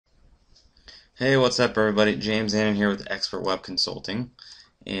Hey, what's up everybody? James Annan here with Expert Web Consulting.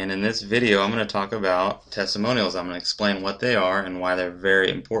 And in this video, I'm going to talk about testimonials. I'm going to explain what they are and why they're very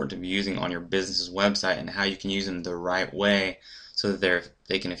important to be using on your business's website and how you can use them the right way so that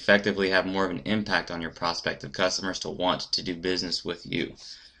they can effectively have more of an impact on your prospective customers to want to do business with you.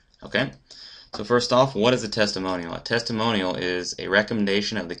 Okay? So first off, what is a testimonial? A testimonial is a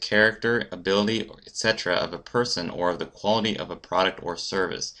recommendation of the character, ability, etc. of a person or of the quality of a product or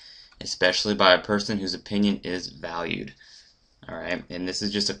service, especially by a person whose opinion is valued. Alright, and this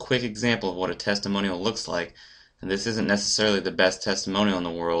is just a quick example of what a testimonial looks like. And this isn't necessarily the best testimonial in the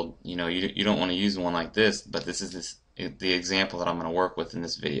world. You know, you don't want to use one like this, but this is the example that I'm going to work with in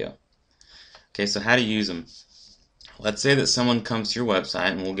this video. Okay, so how to use them. Let's say that someone comes to your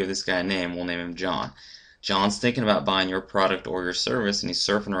website, and we'll give this guy a name. We'll name him John. John's thinking about buying your product or your service, and he's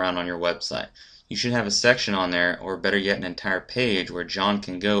surfing around on your website. You should have a section on there, or better yet, an entire page where John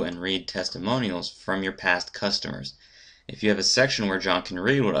can go and read testimonials from your past customers. If you have a section where John can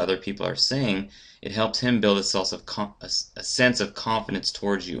read what other people are saying, it helps him build a sense of confidence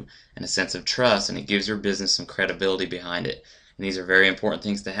towards you and a sense of trust, and it gives your business some credibility behind it. And these are very important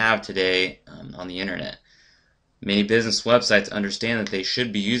things to have today on the internet. Many business websites understand that they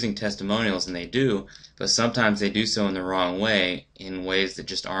should be using testimonials, and they do, but sometimes they do so in the wrong way, in ways that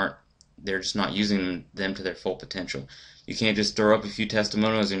they're just not using them to their full potential. You can't just throw up a few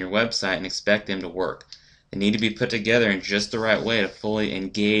testimonials on your website and expect them to work. They need to be put together in just the right way to fully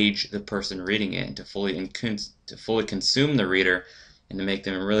engage the person reading it and to fully consume the reader and to make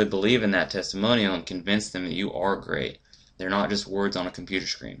them really believe in that testimonial and convince them that you are great. They're not just words on a computer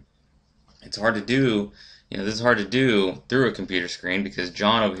screen. It's hard to do. This is hard to do through a computer screen because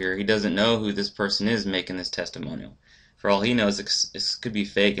John over here, he doesn't know who this person is making this testimonial. For all he knows, it could be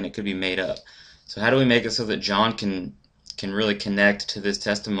fake and it could be made up. So how do we make it so that John can really connect to this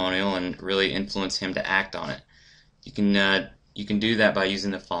testimonial and really influence him to act on it? You can do that by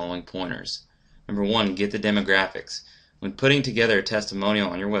using the following pointers. Number one, get the demographics. When putting together a testimonial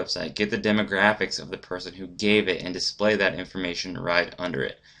on your website, get the demographics of the person who gave it and display that information right under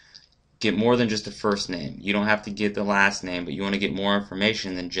it. Get more than just a first name. You don't have to get the last name, but you want to get more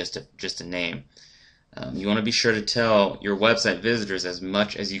information than just a name. You want to be sure to tell your website visitors as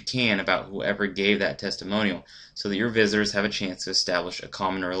much as you can about whoever gave that testimonial so that your visitors have a chance to establish a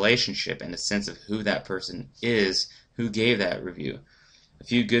common relationship and a sense of who that person is who gave that review. A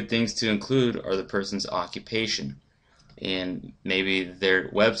few good things to include are the person's occupation and maybe their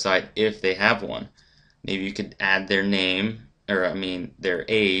website if they have one. Maybe you could add their name, their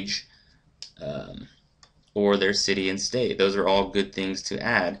age, or their city and state. Those are all good things to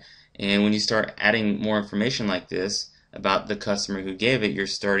add. And when you start adding more information like this about the customer who gave it, you're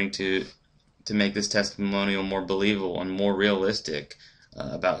starting to make this testimonial more believable and more realistic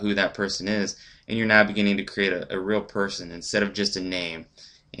about who that person is. And you're now beginning to create a real person instead of just a name.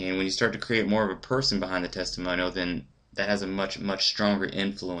 And when you start to create more of a person behind the testimonial, then that has a much, much stronger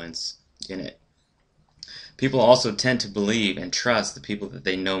influence in it. People also tend to believe and trust the people that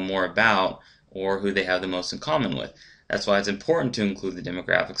they know more about or who they have the most in common with. That's why it's important to include the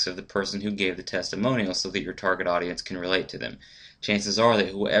demographics of the person who gave the testimonial so that your target audience can relate to them. Chances are that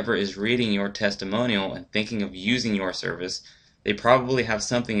whoever is reading your testimonial and thinking of using your service, they probably have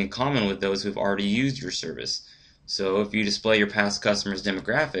something in common with those who've already used your service. So if you display your past customers'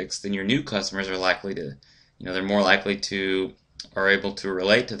 demographics, then your new customers are likely to, they're more likely to, are able to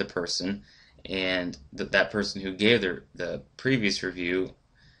relate to the person and that person who gave the previous review.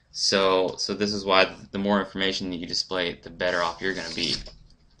 So this is why the more information that you display, the better off you're going to be.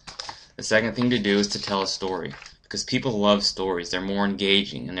 The second thing to do is to tell a story, because people love stories. They're more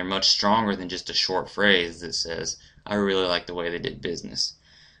engaging and they're much stronger than just a short phrase that says, "I really like the way they did business."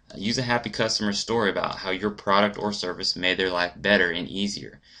 Use a happy customer story about how your product or service made their life better and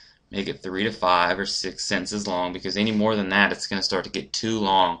easier. Make it 3 to 5 or 6 sentences long, because any more than that, it's going to start to get too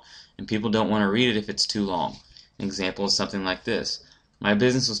long, and people don't want to read it if it's too long. An example is something like this. My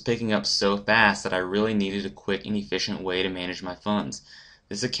business was picking up so fast that I really needed a quick and efficient way to manage my funds.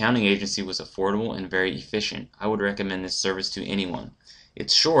 This accounting agency was affordable and very efficient. I would recommend this service to anyone.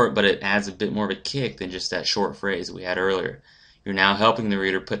 It's short, but it adds a bit more of a kick than just that short phrase we had earlier. You're now helping the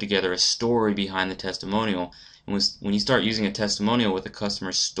reader put together a story behind the testimonial. And when you start using a testimonial with a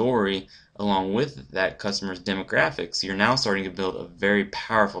customer's story along with that customer's demographics, you're now starting to build a very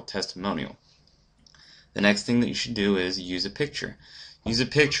powerful testimonial. The next thing that you should do is use a picture. Use a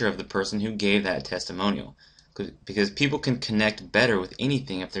picture of the person who gave that testimonial, because people can connect better with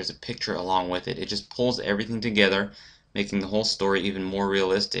anything if there's a picture along with it. It just pulls everything together, making the whole story even more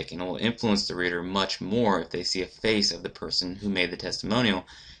realistic, and it will influence the reader much more if they see a face of the person who made the testimonial,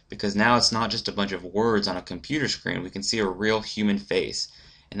 because now it's not just a bunch of words on a computer screen. We can see a real human face,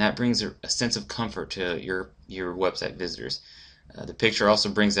 and that brings a sense of comfort to your website visitors. The picture also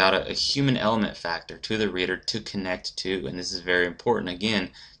brings out a human element factor to the reader to connect to, and this is very important,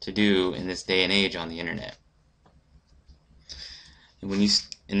 again, to do in this day and age on the internet. And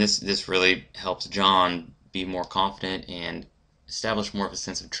this really helps John be more confident and establish more of a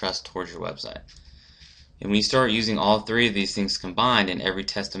sense of trust towards your website. And when you start using all three of these things combined in every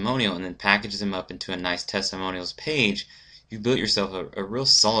testimonial and then package them up into a nice testimonials page, you've built yourself a real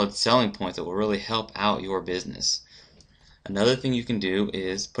solid selling point that will really help out your business. Another thing you can do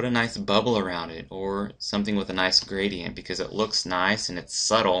is put a nice bubble around it, or something with a nice gradient, because it looks nice and it's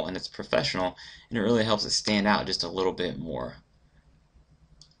subtle and it's professional, and it really helps it stand out just a little bit more.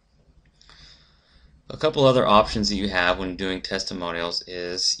 A couple other options that you have when doing testimonials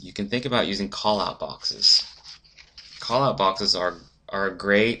is you can think about using call-out boxes. Call-out boxes are a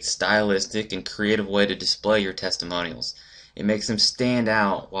great stylistic and creative way to display your testimonials. It makes them stand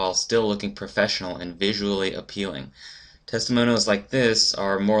out while still looking professional and visually appealing. Testimonials like this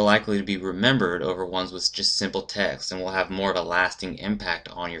are more likely to be remembered over ones with just simple text and will have more of a lasting impact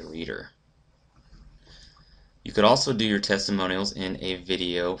on your reader. You could also do your testimonials in a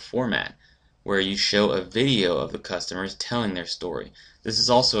video format, where you show a video of the customers telling their story. This is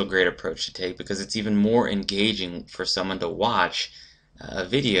also a great approach to take because it's even more engaging for someone to watch a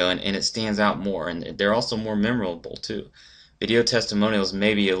video, and it stands out more, and they're also more memorable too. Video testimonials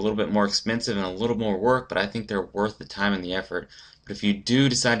may be a little bit more expensive and a little more work, but I think they're worth the time and the effort. But if you do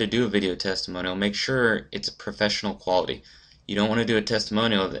decide to do a video testimonial, make sure it's a professional quality. You don't want to do a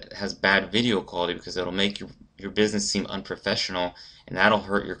testimonial that has bad video quality, because it'll make your business seem unprofessional, and that'll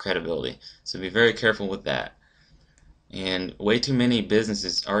hurt your credibility. So be very careful with that. And way too many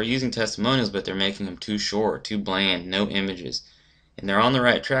businesses are using testimonials, but they're making them too short, too bland, no images. And they're on the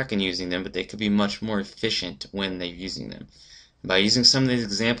right track in using them, but they could be much more efficient when they're using them. By using some of these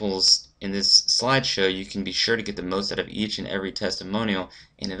examples in this slideshow, you can be sure to get the most out of each and every testimonial,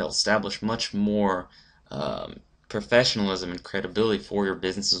 and it'll establish much more professionalism and credibility for your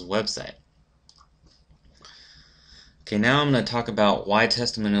business's website. Okay, now I'm going to talk about why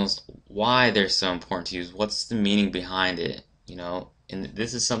testimonials, why they're so important to use. What's the meaning behind it? And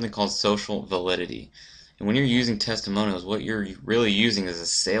this is something called social validity. And when you're using testimonials, what you're really using is a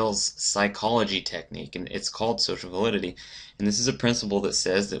sales psychology technique, and it's called social validity. And this is a principle that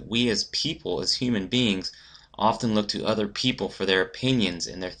says that we as people, as human beings, often look to other people for their opinions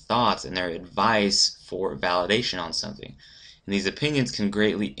and their thoughts and their advice for validation on something. And these opinions can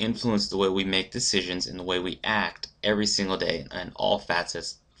greatly influence the way we make decisions and the way we act every single day in all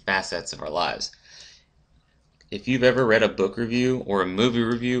facets of our lives. If you've ever read a book review or a movie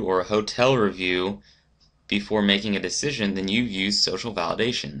review or a hotel review before making a decision, then you've used social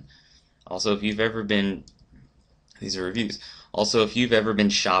validation. Also, if you've ever been, these are reviews. Also, if you've ever been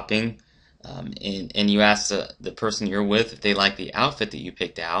shopping and you ask the person you're with if they like the outfit that you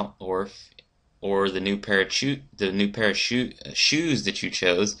picked out, or the new pair of shoes that you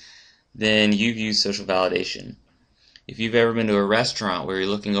chose, then you've used social validation. If you've ever been to a restaurant where you're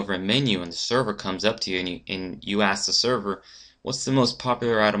looking over a menu and the server comes up to you and you ask the server, what's the most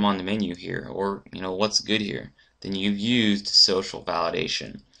popular item on the menu here, or what's good here, then you've used social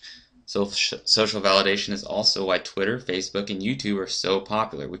validation. So social validation is also why Twitter, Facebook, and YouTube are so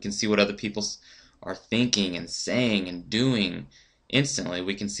popular. We can see what other people are thinking and saying and doing instantly.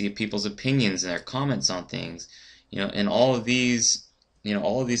 We can see people's opinions and their comments on things, and all of these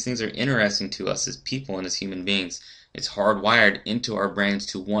things are interesting to us as people and as human beings. It's hardwired into our brains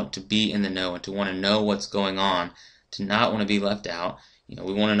to want to be in the know and to want to know what's going on, to not want to be left out.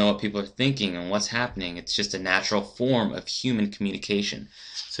 We want to know what people are thinking and what's happening. It's just a natural form of human communication.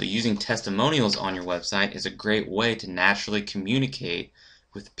 So using testimonials on your website is a great way to naturally communicate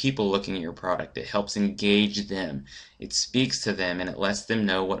with people looking at your product. It helps engage them. It speaks to them, and it lets them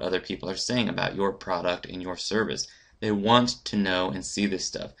know what other people are saying about your product and your service. They want to know and see this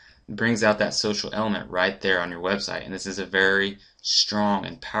stuff. It brings out that social element right there on your website, and this is a very strong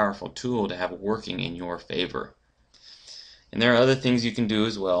and powerful tool to have working in your favor. And there are other things you can do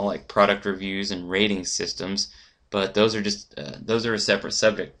as well, like product reviews and rating systems, but those are a separate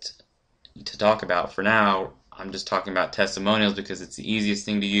subject to talk about. For now, I'm just talking about testimonials because it's the easiest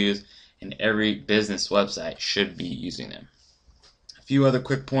thing to use, and every business website should be using them. A few other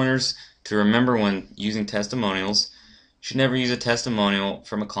quick pointers to remember when using testimonials. You should never use a testimonial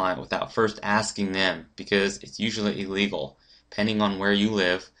from a client without first asking them, because it's usually illegal, depending on where you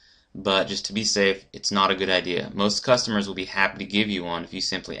live. But just to be safe, it's not a good idea. Most customers will be happy to give you one if you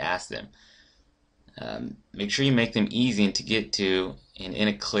simply ask them. Make sure you make them easy and to get to, and in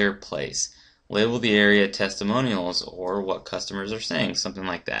a clear place. Label the area testimonials or what customers are saying, something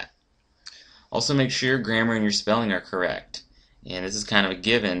like that. Also make sure your grammar and your spelling are correct. And this is kind of a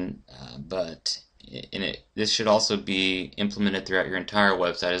given, but this should also be implemented throughout your entire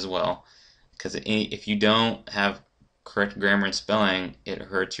website as well. Because if you don't have correct grammar and spelling, it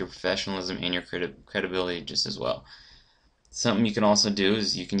hurts your professionalism and your credibility just as well. Something you can also do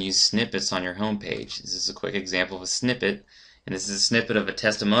is you can use snippets on your homepage. This is a quick example of a snippet, and this is a snippet of a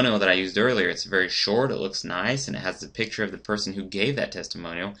testimonial that I used earlier. It's very short, it looks nice, and it has the picture of the person who gave that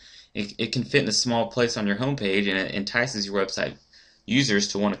testimonial. It can fit in a small place on your homepage, and it entices your website users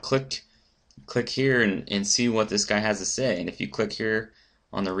to want to click here and see what this guy has to say. And if you click here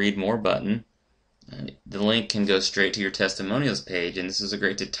on the Read More button, the link can go straight to your testimonials page, and this is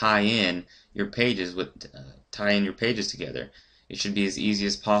great to tie in your pages together. It should be as easy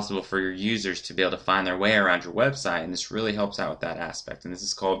as possible for your users to be able to find their way around your website, and this really helps out with that aspect. And this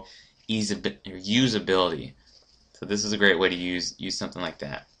is called usability. So this is a great way to use something like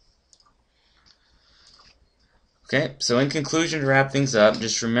that. Okay, so in conclusion, to wrap things up,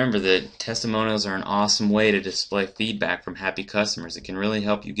 just remember that testimonials are an awesome way to display feedback from happy customers. It can really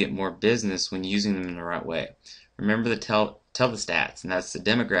help you get more business when using them in the right way. Remember to tell the stats, and that's the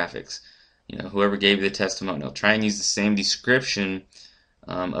demographics. Whoever gave you the testimonial. Try and use the same description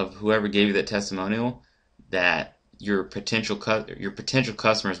of whoever gave you that testimonial that your potential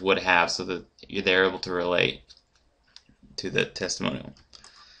customers would have, so that they're able to relate to the testimonial.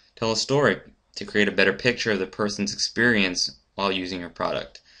 Tell a story to create a better picture of the person's experience while using your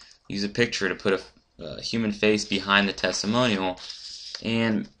product. Use a picture to put a human face behind the testimonial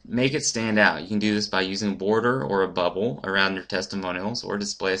and make it stand out. You can do this by using a border or a bubble around your testimonials, or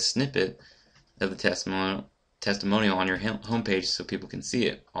display a snippet of the testimonial on your homepage so people can see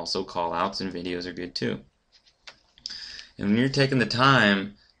it. Also, call outs and videos are good too. And when you're taking the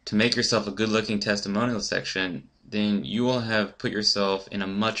time to make yourself a good looking testimonial section, then you will have put yourself in a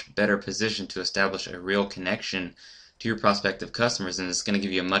much better position to establish a real connection to your prospective customers, and it's going to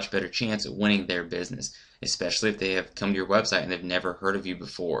give you a much better chance at winning their business, especially if they have come to your website and they've never heard of you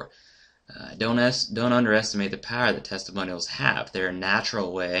before. Don't underestimate the power that testimonials have. They're a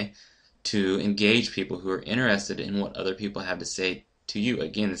natural way to engage people who are interested in what other people have to say to you.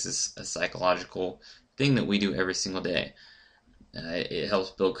 Again, this is a psychological thing that we do every single day. It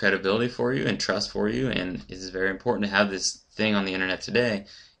helps build credibility for you and trust for you, and it is very important to have this thing on the internet today,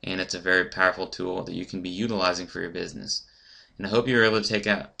 and it's a very powerful tool that you can be utilizing for your business. And I hope you were able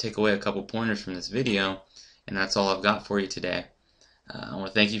to take away a couple pointers from this video, and that's all I've got for you today. I want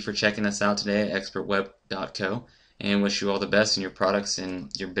to thank you for checking us out today at expertweb.co, and wish you all the best in your products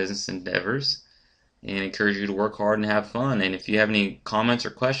and your business endeavors, and encourage you to work hard and have fun. And if you have any comments or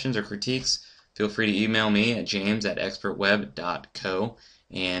questions or critiques, feel free to email me at james@expertweb.co,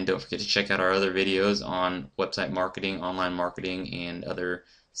 and don't forget to check out our other videos on website marketing, online marketing, and other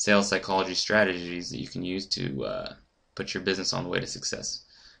sales psychology strategies that you can use to put your business on the way to success.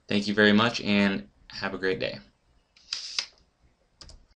 Thank you very much, and have a great day.